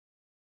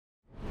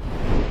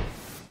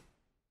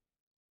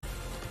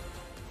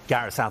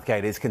Gareth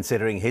Southgate is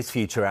considering his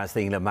future as the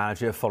England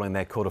manager following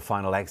their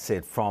quarter-final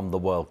exit from the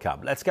World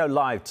Cup. Let's go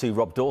live to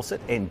Rob Dorset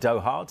in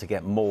Doha to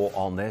get more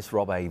on this.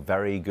 Rob, a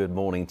very good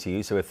morning to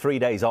you. So we're 3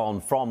 days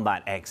on from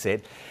that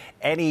exit.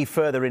 Any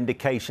further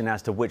indication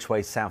as to which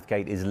way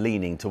Southgate is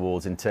leaning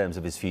towards in terms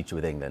of his future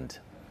with England?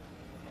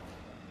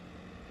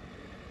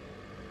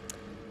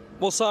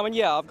 Well, Simon,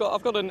 yeah, I've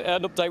got an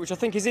update which I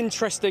think is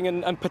interesting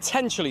and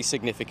potentially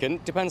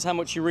significant. Depends how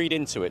much you read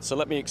into it. So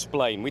let me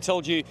explain. We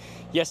told you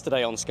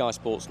yesterday on Sky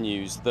Sports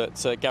News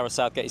that Gareth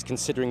Southgate is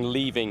considering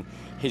leaving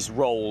his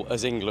role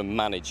as England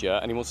manager,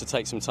 and he wants to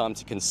take some time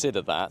to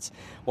consider that.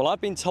 Well,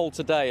 I've been told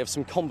today of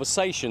some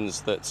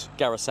conversations that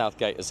Gareth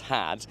Southgate has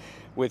had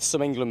with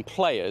some England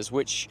players,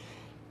 which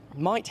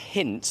might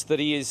hint that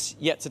he is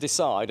yet to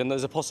decide, and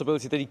there's a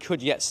possibility that he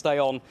could yet stay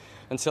on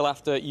until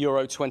after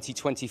Euro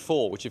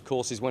 2024, which of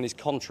course is when his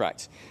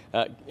contract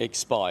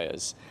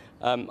expires.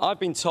 I've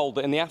been told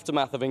that in the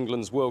aftermath of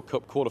England's World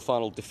Cup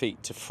quarter-final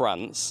defeat to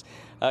France,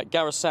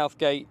 Gareth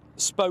Southgate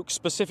spoke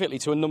specifically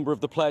to a number of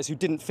the players who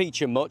didn't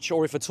feature much,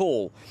 or if at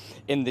all,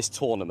 in this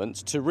tournament,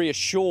 to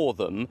reassure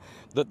them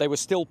that they were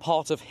still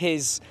part of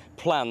his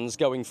plans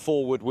going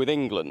forward with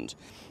England.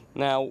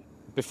 Now,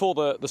 before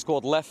the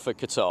squad left for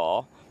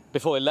Qatar,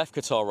 before they left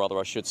Qatar, rather,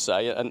 I should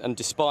say, and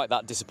despite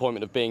that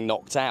disappointment of being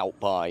knocked out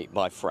by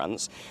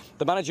France,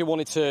 the manager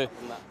wanted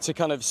to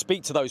kind of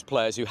speak to those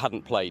players who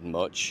hadn't played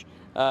much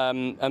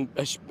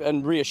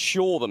and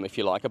reassure them, if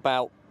you like,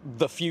 about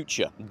the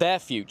future, their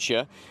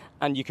future,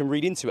 and you can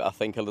read into it, I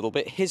think, a little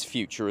bit, his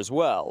future as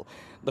well.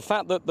 The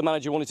fact that the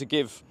manager wanted to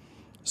give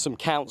some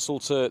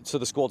counsel to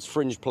the squad's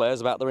fringe players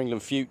about their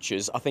England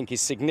futures, I think, is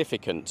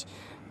significant.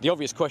 The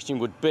obvious question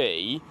would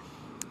be,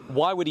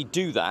 why would he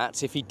do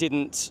that if he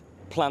didn't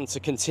plan to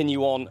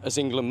continue on as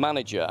England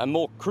manager? And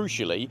more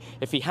crucially,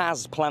 if he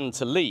has planned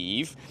to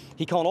leave,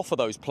 he can't offer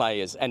those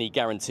players any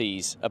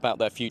guarantees about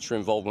their future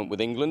involvement with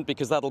England,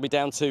 because that'll be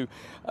down to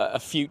a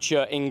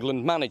future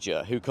England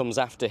manager who comes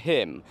after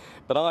him.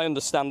 But I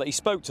understand that he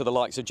spoke to the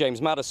likes of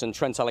James Maddison,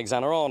 Trent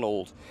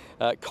Alexander-Arnold,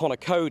 Conor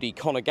Cody,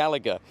 Conor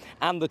Gallagher,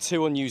 and the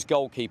two unused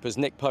goalkeepers,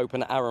 Nick Pope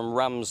and Aaron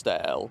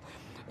Ramsdale,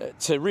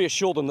 to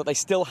reassure them that they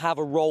still have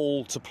a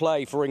role to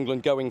play for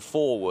England going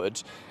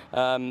forward.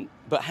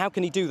 But how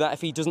can he do that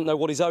if he doesn't know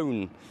what his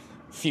own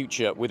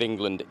future with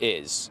England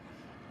is?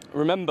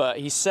 Remember,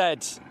 he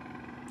said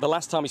the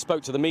last time he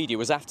spoke to the media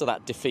was after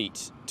that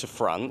defeat to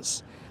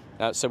France.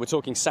 So we're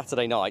talking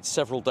Saturday night,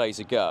 several days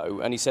ago,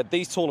 and he said,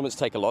 these tournaments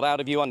take a lot out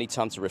of you, I need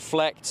time to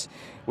reflect.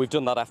 We've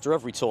done that after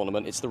every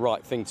tournament, it's the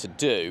right thing to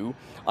do.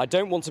 I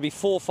don't want to be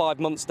 4 or 5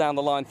 months down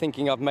the line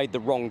thinking I've made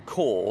the wrong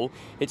call.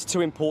 It's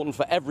too important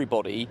for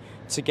everybody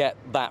to get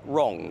that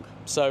wrong.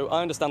 So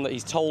I understand that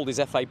he's told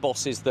his FA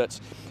bosses that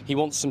he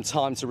wants some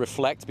time to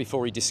reflect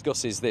before he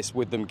discusses this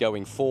with them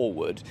going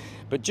forward.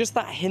 But just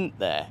that hint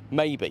there,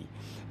 maybe,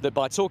 that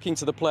by talking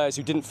to the players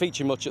who didn't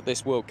feature much at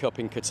this World Cup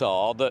in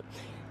Qatar, that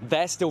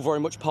they're still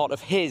very much part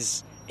of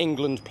his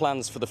England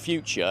plans for the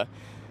future.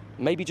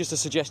 Maybe just a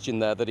suggestion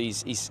there that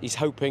he's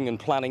hoping and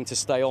planning to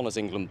stay on as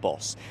England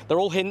boss. They're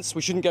all hints.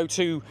 We shouldn't go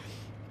too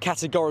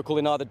categorical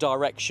in either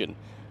direction.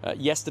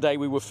 Yesterday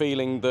we were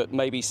feeling that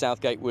maybe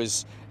Southgate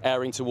was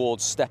erring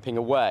towards stepping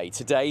away.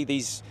 Today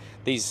these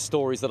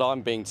stories that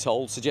I'm being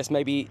told suggest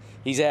maybe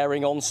he's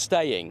erring on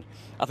staying.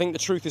 I think the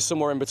truth is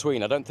somewhere in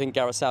between. I don't think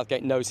Gareth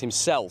Southgate knows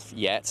himself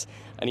yet,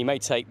 and he may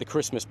take the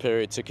Christmas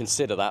period to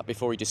consider that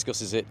before he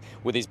discusses it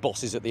with his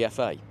bosses at the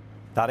FA.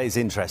 That is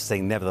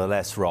interesting,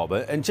 nevertheless, Rob.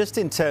 And just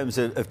in terms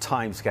of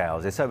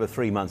timescales, it's over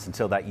 3 months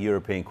until that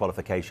European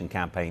qualification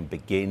campaign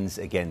begins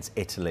against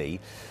Italy.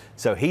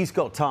 So he's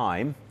got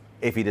time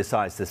if he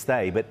decides to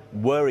stay, but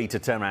worried to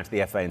turn around to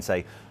the FA and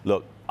say,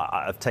 look,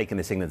 I've taken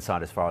this England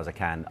side as far as I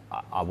can.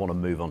 I want to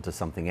move on to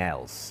something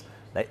else.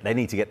 They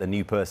need to get the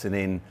new person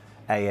in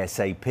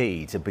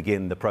ASAP to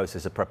begin the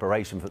process of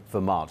preparation for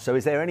March. So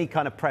is there any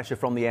kind of pressure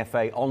from the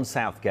FA on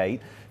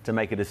Southgate to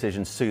make a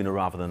decision sooner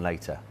rather than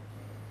later?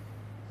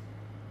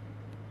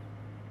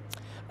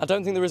 I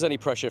don't think there is any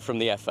pressure from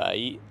the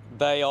FA.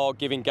 They are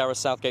giving Gareth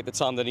Southgate the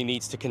time that he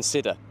needs to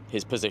consider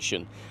his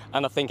position.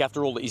 And I think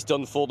after all that he's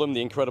done for them,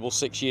 the incredible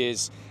 6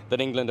 years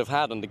that England have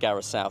had under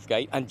Gareth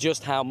Southgate, and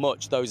just how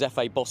much those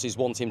FA bosses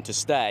want him to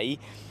stay,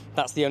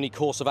 that's the only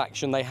course of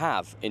action they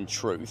have, in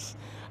truth.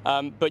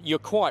 But you're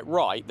quite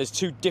right. There's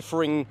two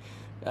differing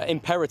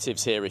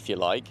imperatives here, if you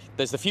like.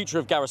 There's the future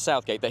of Gareth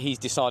Southgate that he's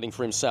deciding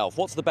for himself.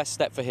 What's the best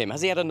step for him?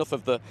 Has he had enough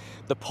of the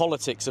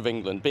politics of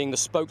England, being the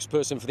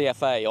spokesperson for the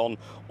FA on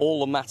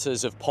all the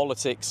matters of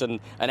politics and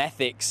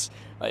ethics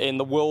in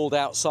the world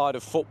outside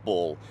of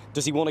football?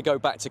 Does he want to go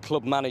back to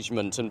club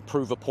management and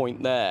prove a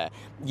point there?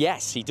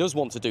 Yes, he does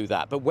want to do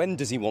that, but when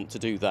does he want to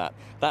do that?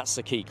 That's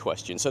the key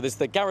question. So there's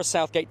the Gareth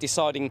Southgate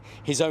deciding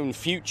his own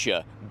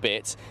future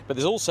bit, but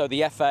there's also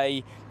the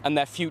FA and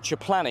their future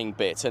planning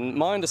bit. And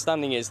my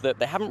understanding is that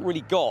they haven't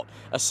really got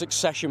a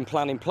succession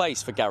plan in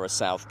place for Gareth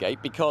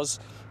Southgate, because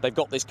they've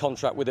got this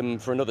contract with him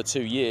for another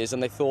 2 years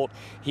and they thought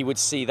he would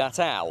see that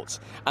out.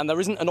 And there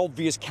isn't an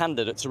obvious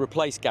candidate to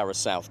replace Gareth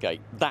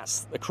Southgate.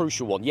 That's a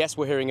crucial one. Yes,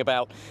 we're hearing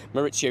about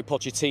Maurizio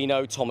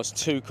Pochettino, Thomas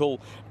Tuchel,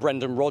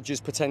 Brendan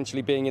Rodgers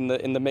potentially being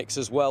in the mix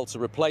as well to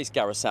replace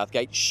Gareth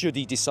Southgate should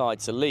he decide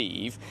to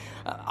leave.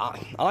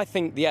 I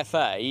think the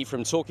FA,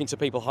 from talking to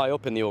people high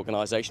up in the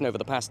organisation over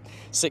the past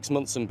 6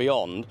 months and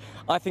beyond,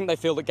 I think they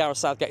feel that Gareth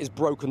Southgate has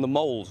broken the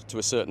mould to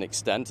a certain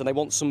extent, and they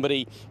want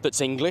somebody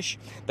that's English.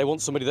 They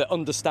want somebody that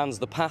understands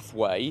the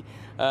pathway,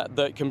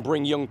 that can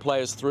bring young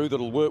players through,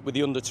 that'll work with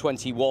the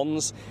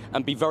under-21s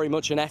and be very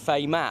much an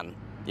FA man,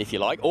 if you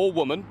like, or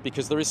woman,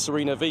 because there is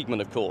Serena Wiegman,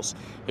 of course,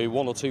 who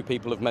one or two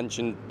people have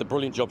mentioned the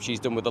brilliant job she's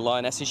done with the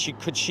Lionesses.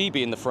 Could she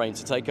be in the frame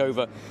to take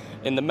over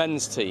in the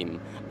men's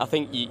team? I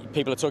think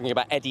people are talking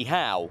about Eddie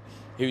Howe,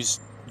 who's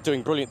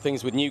doing brilliant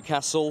things with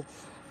Newcastle.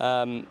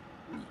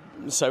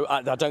 So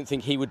I don't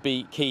think he would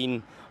be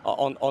keen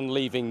on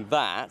leaving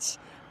that.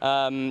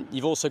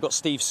 You've also got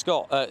Steve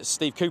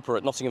Cooper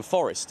at Nottingham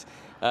Forest,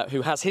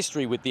 who has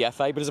history with the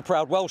FA but is a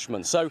proud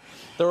Welshman. So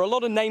there are a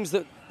lot of names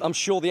that I'm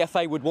sure the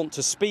FA would want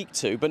to speak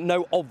to, but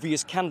no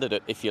obvious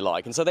candidate, if you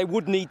like. And so they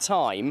would need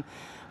time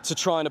to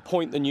try and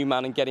appoint the new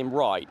man and get him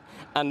right.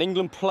 And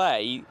England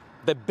play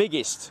the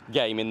biggest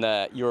game in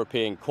their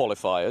European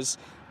qualifiers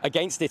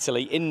against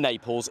Italy in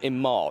Naples in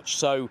March.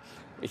 So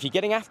if you're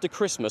getting after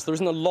Christmas, there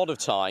isn't a lot of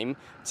time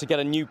to get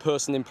a new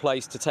person in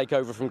place to take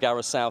over from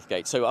Gareth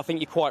Southgate. So I think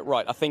you're quite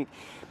right. I think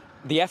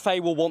the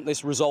FA will want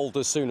this resolved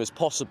as soon as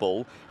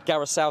possible.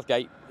 Gareth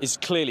Southgate is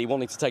clearly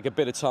wanting to take a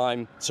bit of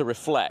time to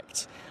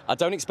reflect. I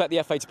don't expect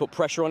the FA to put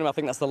pressure on him. I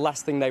think that's the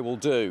last thing they will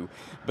do.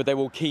 But they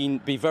will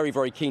be very,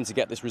 very keen to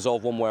get this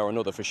resolved one way or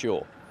another for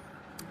sure.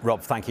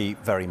 Rob, thank you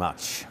very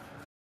much.